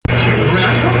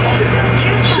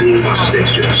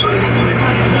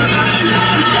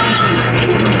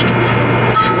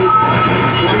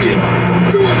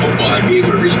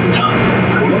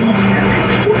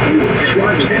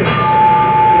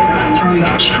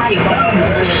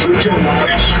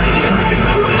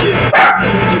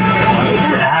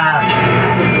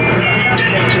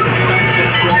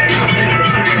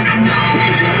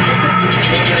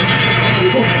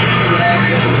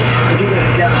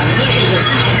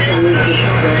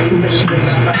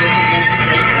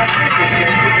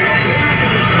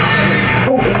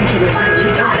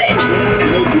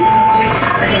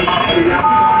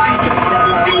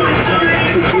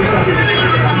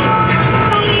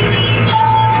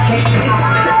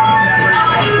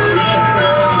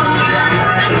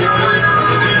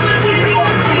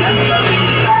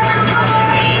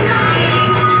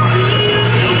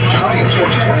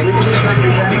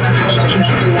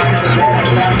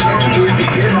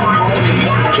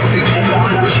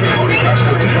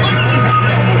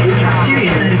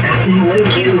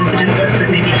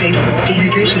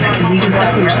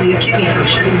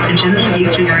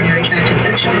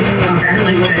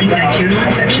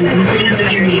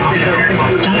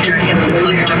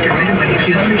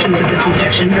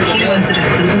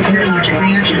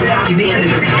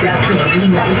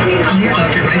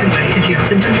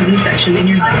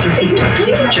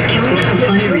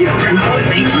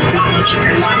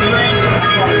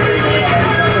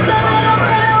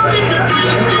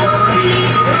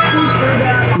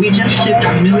We just shipped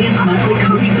our millionth monthly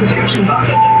coaching subscription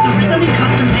box. We're sending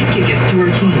custom thank you gifts to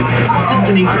our team.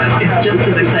 Custom Press is just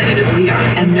as excited as we are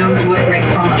and knows what great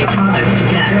quality products to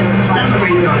get.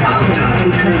 Celebrate your milestones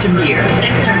with custom gear.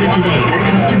 Get started today at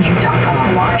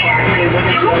customink.com.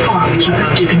 How far would you go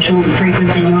to control the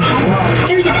fragrance in your home?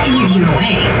 There's an easier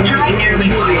way. Try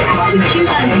Airway Fire with 2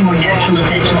 times more natural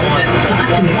essential oils for up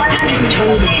to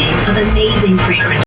 120